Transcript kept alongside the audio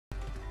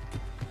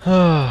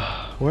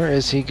Where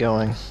is he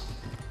going?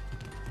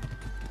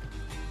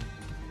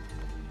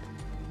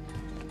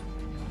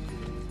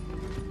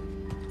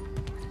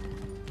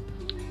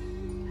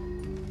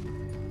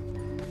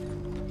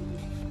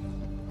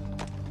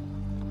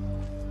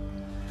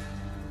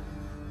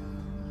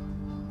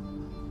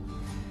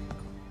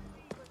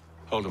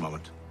 Hold a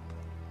moment.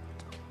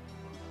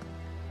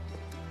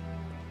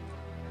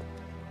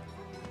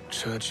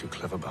 Church, you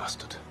clever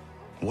bastard.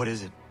 What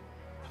is it?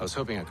 I was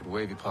hoping I could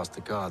wave you past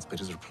the guards, but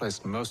he's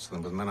replaced most of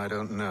them with men I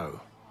don't know.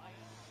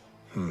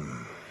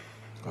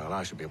 Well,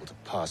 I should be able to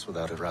pass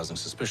without arousing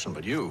suspicion,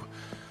 but you...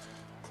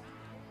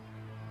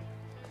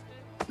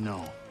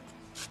 No.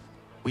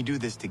 We do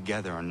this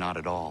together or not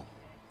at all.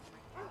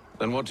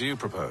 Then what do you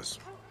propose?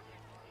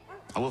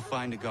 I will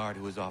find a guard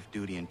who is off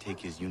duty and take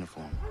his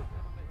uniform.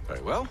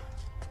 Very well.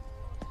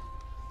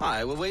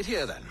 I will wait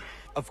here, then.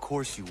 Of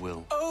course you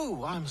will.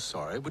 Oh, I'm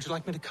sorry. Would you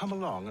like me to come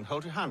along and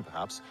hold your hand,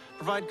 perhaps?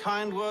 Provide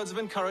kind words of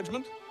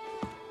encouragement?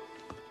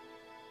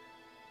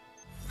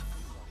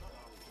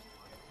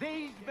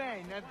 These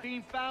men have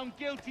been found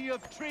guilty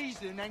of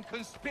treason and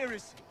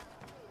conspiracy.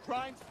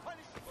 Crimes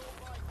punishable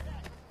by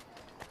death.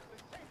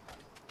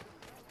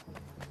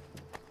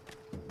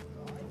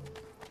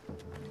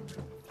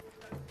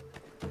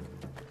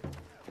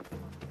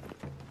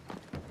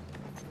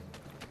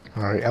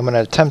 Alright, I'm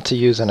gonna attempt to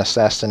use an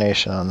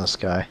assassination on this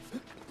guy.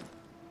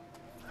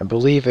 I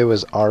believe it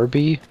was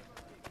RB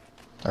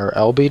or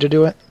LB to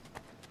do it.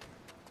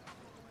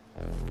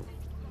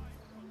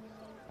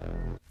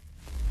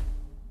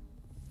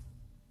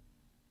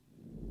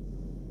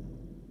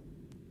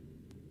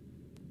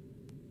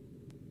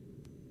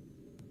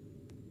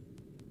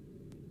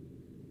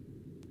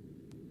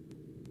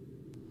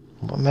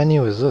 What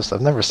menu is this?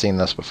 I've never seen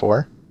this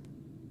before.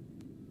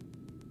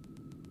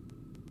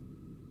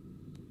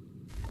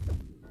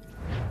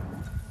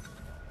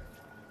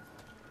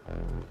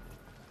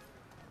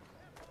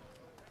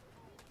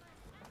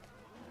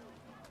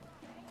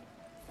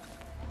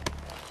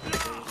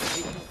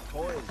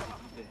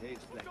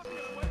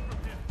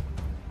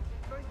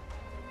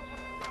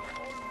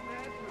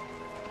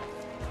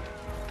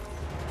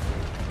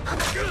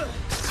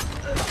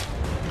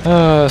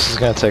 This is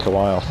gonna take a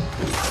while.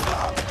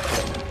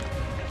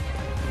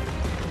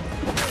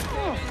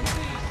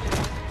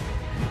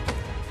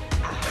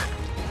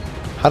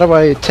 How do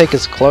I take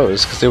his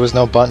clothes? Because there was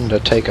no button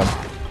to take them.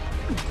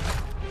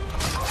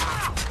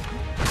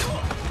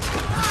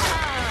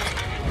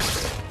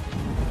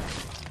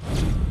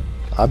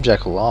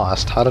 Object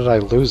lost. How did I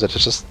lose it?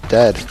 It's just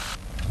dead.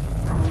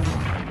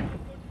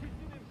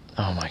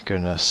 Oh my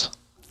goodness.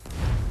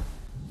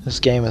 This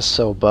game is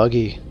so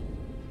buggy.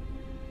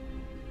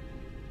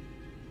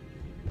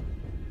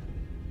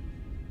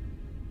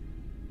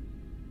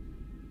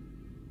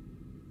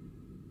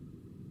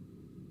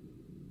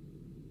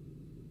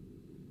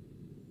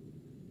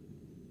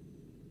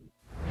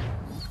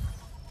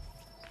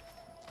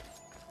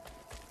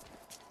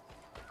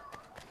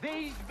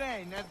 These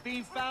men have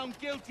been found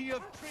guilty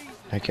of treason.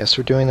 I guess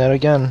we're doing that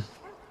again.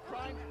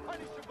 Crimes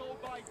punishable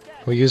by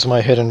death. We'll use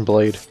my hidden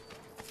blade.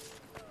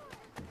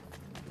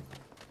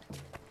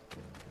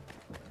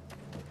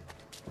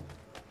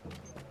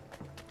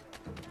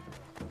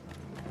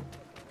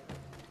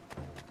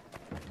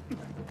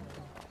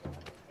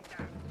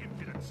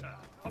 Impudent, sir.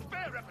 A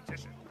fair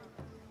repetition.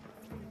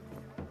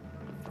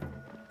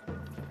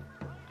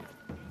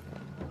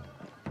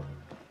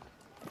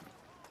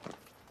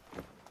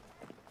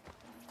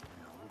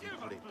 You've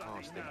a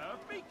bloody nerve.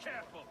 Be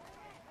careful.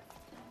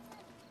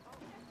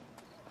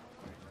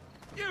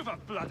 You've a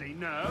bloody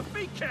nerve.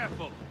 Be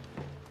careful.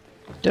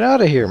 Get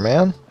out of here,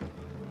 man.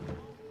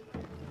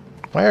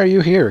 Why are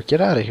you here?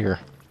 Get out of here.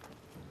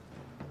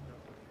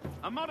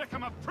 A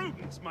modicum of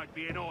prudence might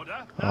be in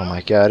order. Oh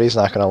my god, he's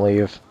not gonna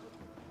leave.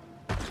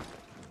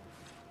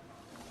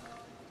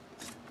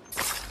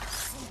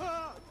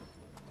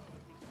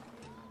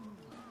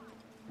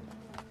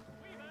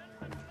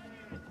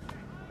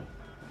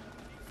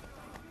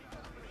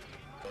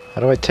 How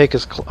do I take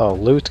his oh,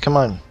 loot? Come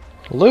on.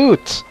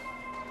 Loot!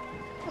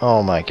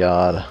 Oh my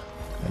god.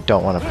 I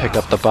don't want to pick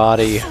up the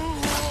body.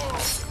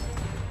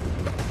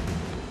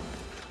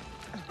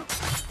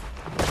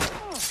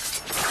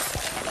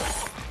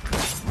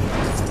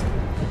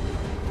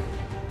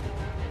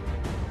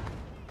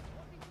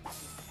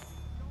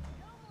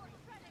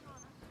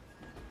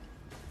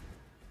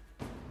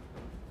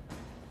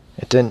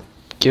 It didn't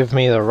give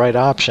me the right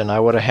option. I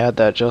would have had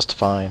that just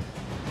fine.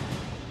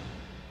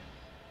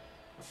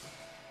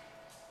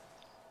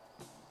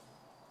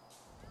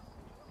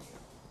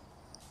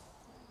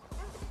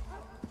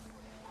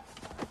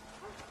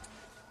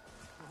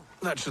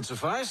 That should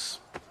suffice.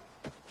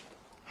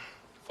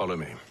 Follow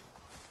me.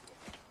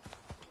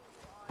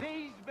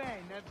 These men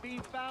have been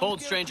found Hold,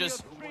 guilty strangers.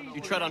 of treason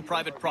You tread on and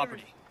private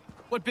property.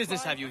 conspiracy. What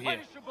business have you here?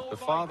 Punishable The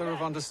by Father of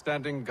death.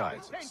 Understanding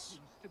guides us. Sentence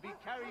to be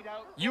carried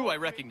out You I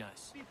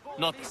recognize,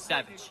 not the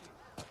savage.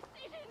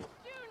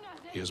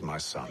 He is my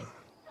son.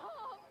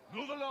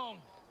 Move along,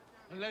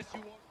 unless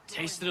you want.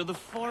 Tasted of the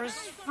forest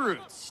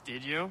fruits,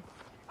 did you?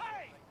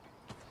 Hey,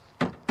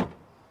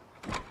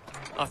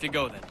 Off you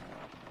go then.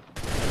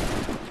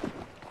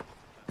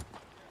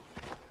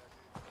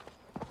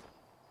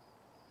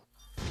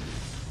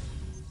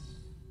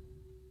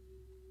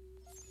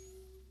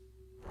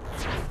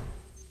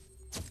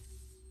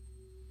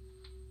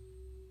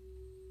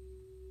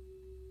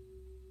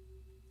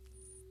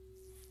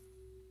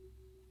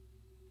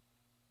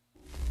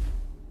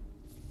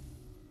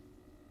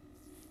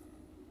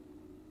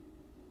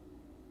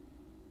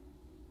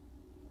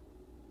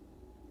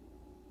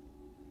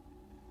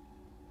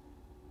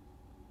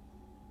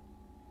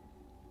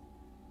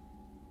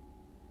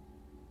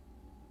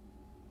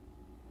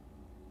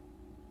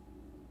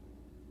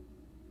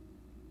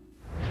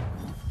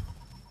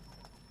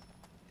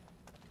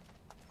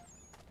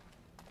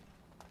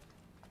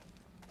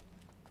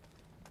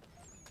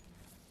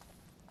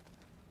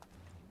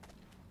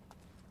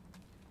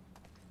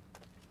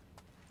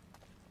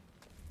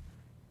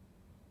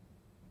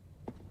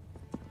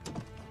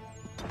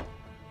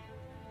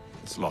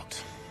 It's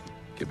locked.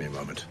 Give me a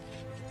moment.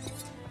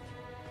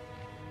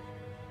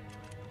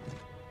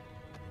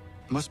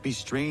 Must be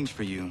strange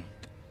for you,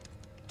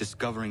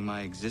 discovering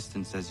my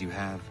existence as you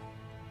have.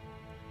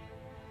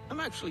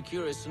 I'm actually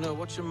curious to know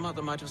what your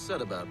mother might have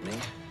said about me.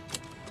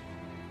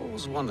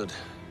 Always wondered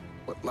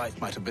what life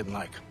might have been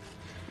like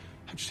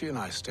had she and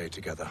I stayed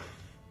together.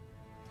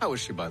 How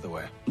is she, by the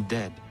way?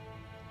 Dead.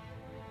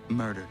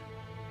 Murdered.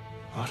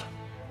 What?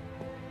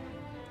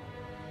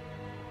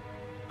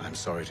 I'm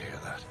sorry to hear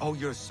that. Oh,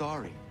 you're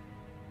sorry.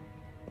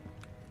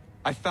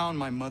 I found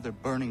my mother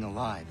burning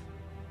alive.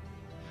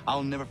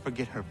 I'll never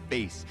forget her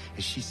face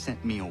as she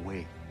sent me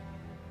away.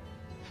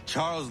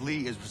 Charles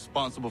Lee is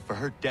responsible for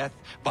her death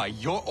by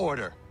your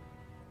order.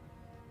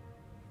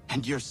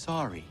 And you're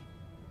sorry.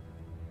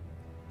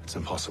 It's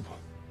impossible.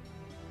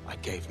 I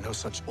gave no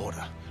such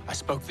order. I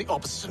spoke the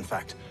opposite, in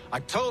fact.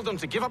 I told them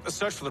to give up the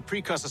search for the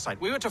precursor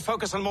site. We were to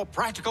focus on more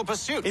practical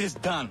pursuit. It is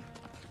done.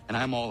 And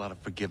I'm all out of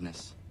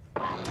forgiveness.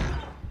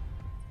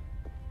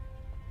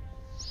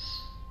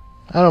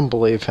 I don't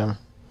believe him.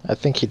 I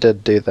think he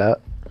did do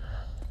that.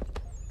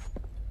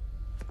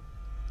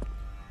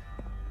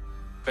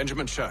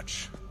 Benjamin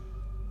Church,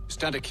 you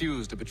stand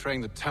accused of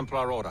betraying the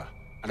Templar Order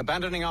and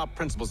abandoning our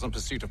principles in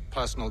pursuit of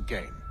personal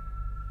gain.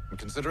 In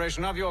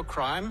consideration of your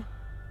crime,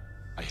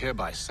 I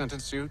hereby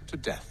sentence you to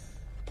death.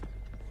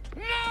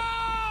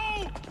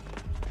 No!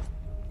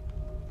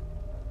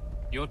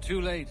 You're too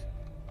late.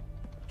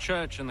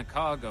 Church and the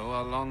cargo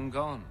are long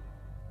gone.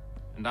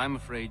 And I'm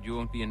afraid you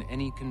won't be in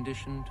any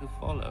condition to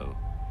follow.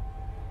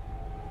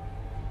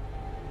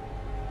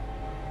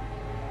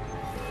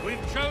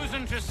 We've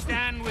chosen to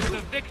stand with the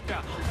victor.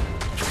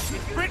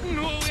 It's Britain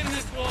who will win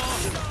this war.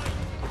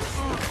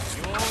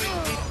 You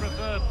always did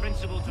prefer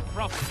principle to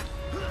profit.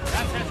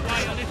 That's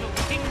why your little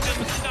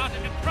kingdom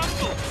started to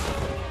crumble.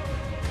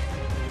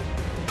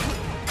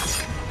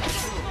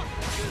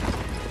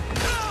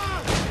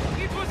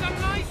 It was a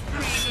nice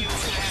dream you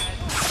had,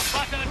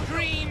 but a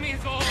dream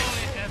is all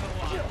it ever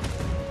was.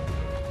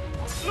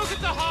 Look at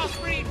the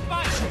half-breed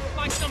fight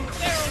like some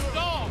feral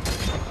dog.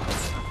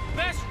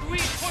 Best we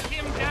put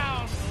him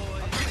down,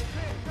 boys.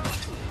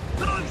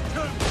 Those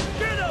two!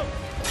 Get him!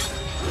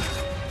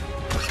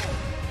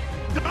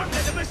 Don't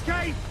let them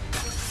escape!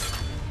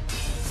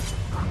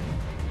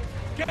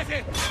 Get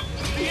it!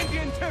 The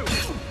Indian too!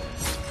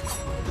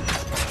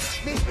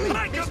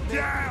 Take him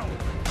down!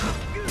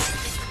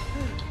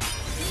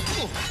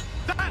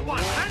 That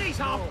one! And he's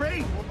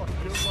half-breed!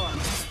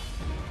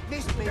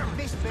 Miss me!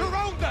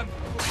 Corrode them!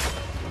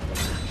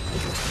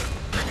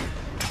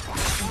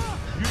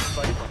 You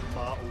favour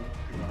mortal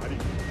humanity.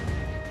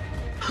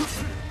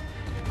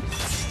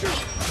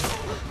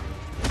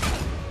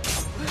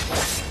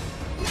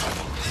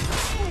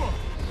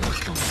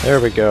 There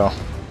we go.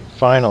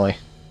 Finally.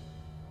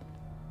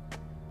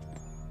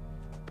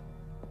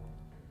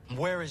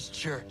 Where is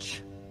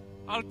Church?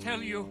 I'll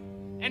tell you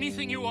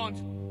anything you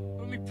want.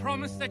 Only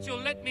promise that you'll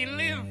let me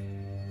live.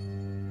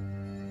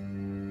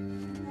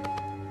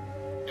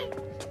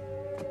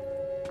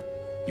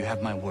 You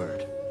have my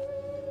word.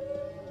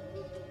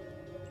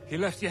 He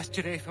left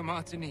yesterday for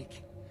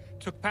Martinique.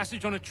 Took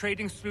passage on a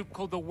trading sloop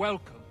called the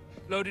Welcome.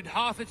 Loaded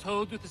half its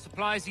hold with the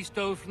supplies he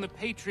stole from the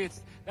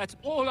Patriots. That's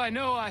all I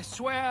know, I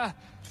swear.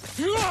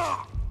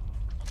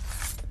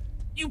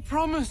 You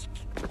promised.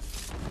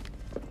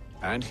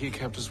 And he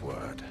kept his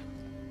word.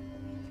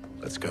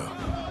 Let's go.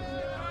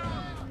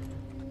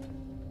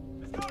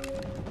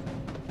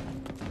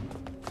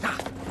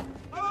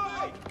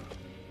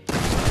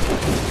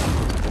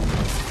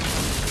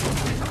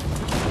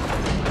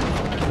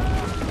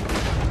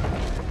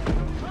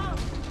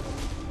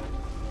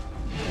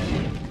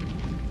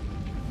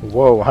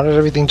 Whoa, how did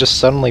everything just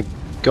suddenly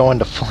go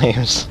into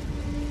flames?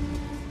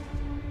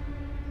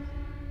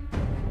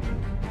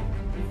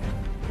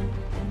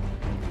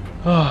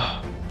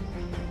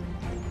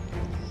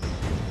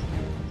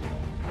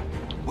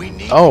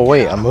 Oh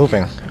wait, I'm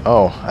moving.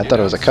 Oh, I thought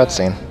it was a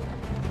cutscene.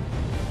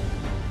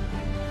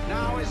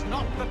 Now is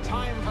not the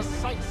time for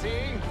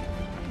sightseeing.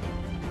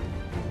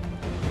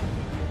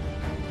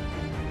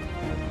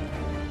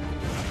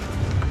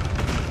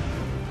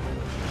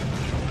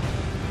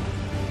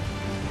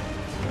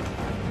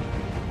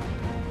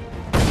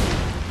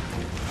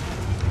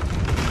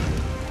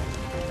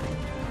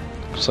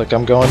 Looks like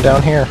I'm going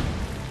down here.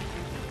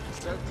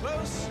 So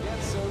close,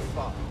 yet so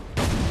far.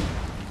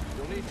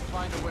 You'll need to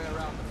find a way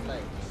around the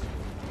flames.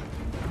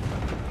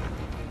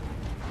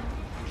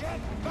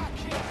 Get back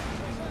here,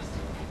 traitors!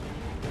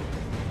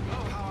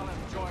 Oh, how I'll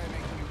enjoy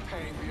making you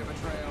pay for your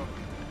betrayal.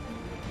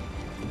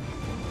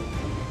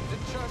 The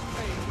church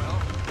paid well,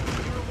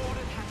 you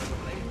rewarded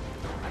handsomely,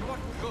 and what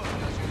good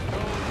does your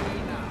gold do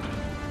you now?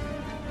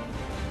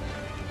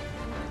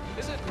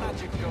 Is it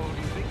magic gold,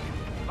 you think?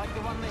 Like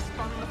the one they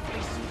spun the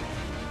fleece with?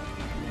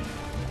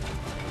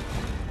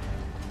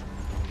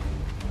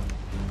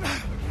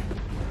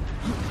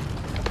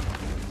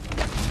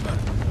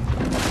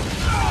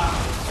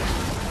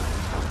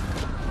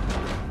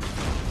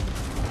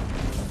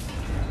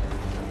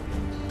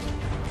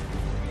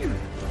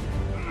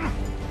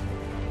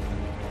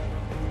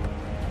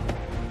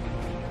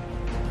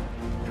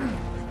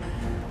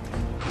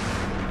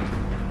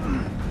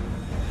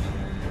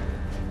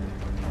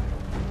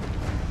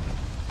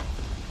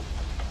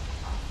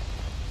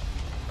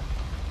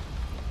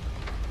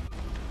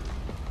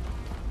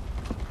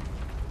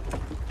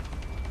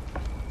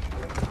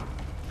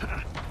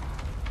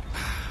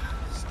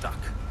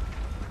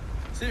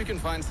 See if you can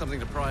find something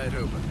to pry it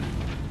open.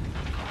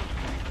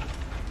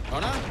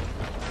 Honor?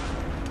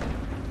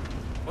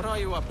 What are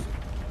you up to?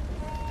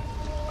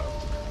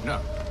 Oh,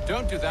 no.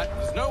 Don't do that.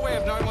 There's no way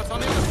of knowing what's on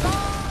the other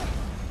side!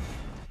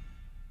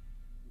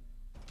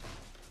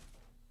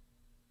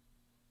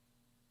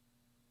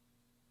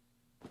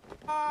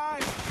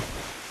 Bye!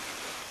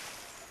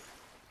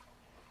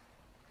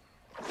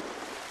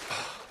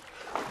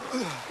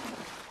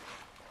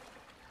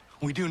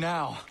 We do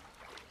now.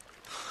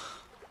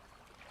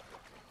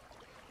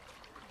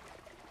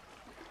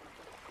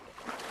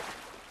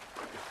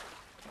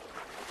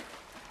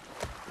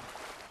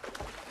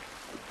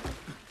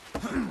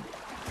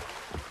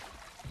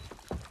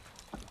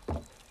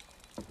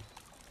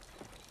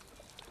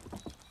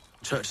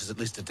 Church is at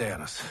least a day on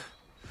us.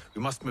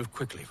 We must move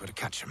quickly if we're to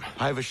catch him.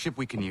 I have a ship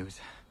we can use.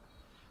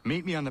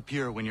 Meet me on the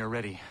pier when you're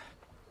ready.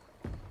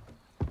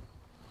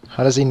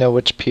 How does he know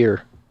which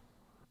pier?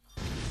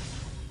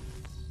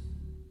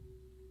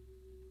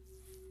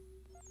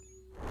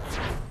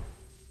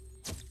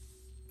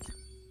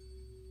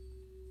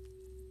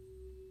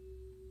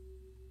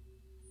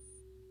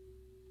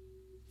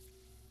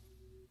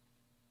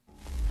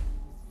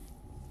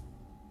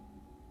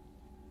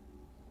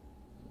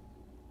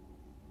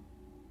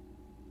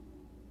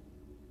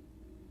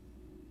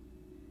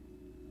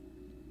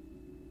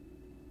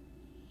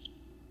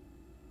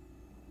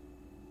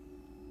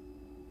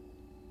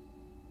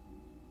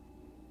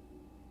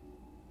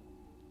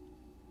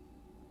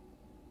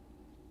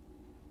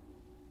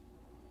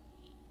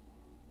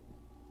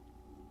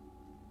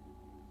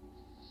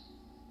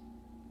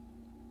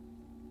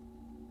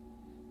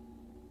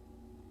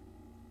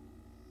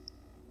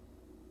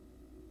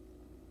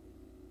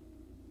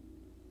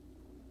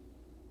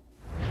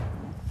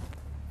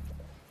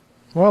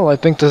 Well, I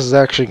think this is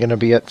actually going to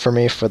be it for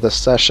me for this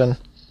session.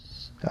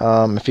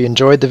 If you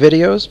enjoyed the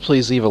videos,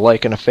 please leave a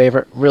like and a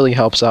favorite. It really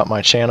helps out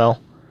my channel.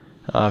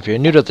 If you're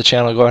new to the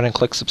channel, go ahead and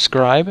click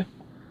subscribe.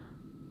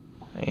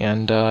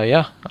 And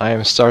yeah, I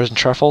am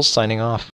SargentTruffles signing off.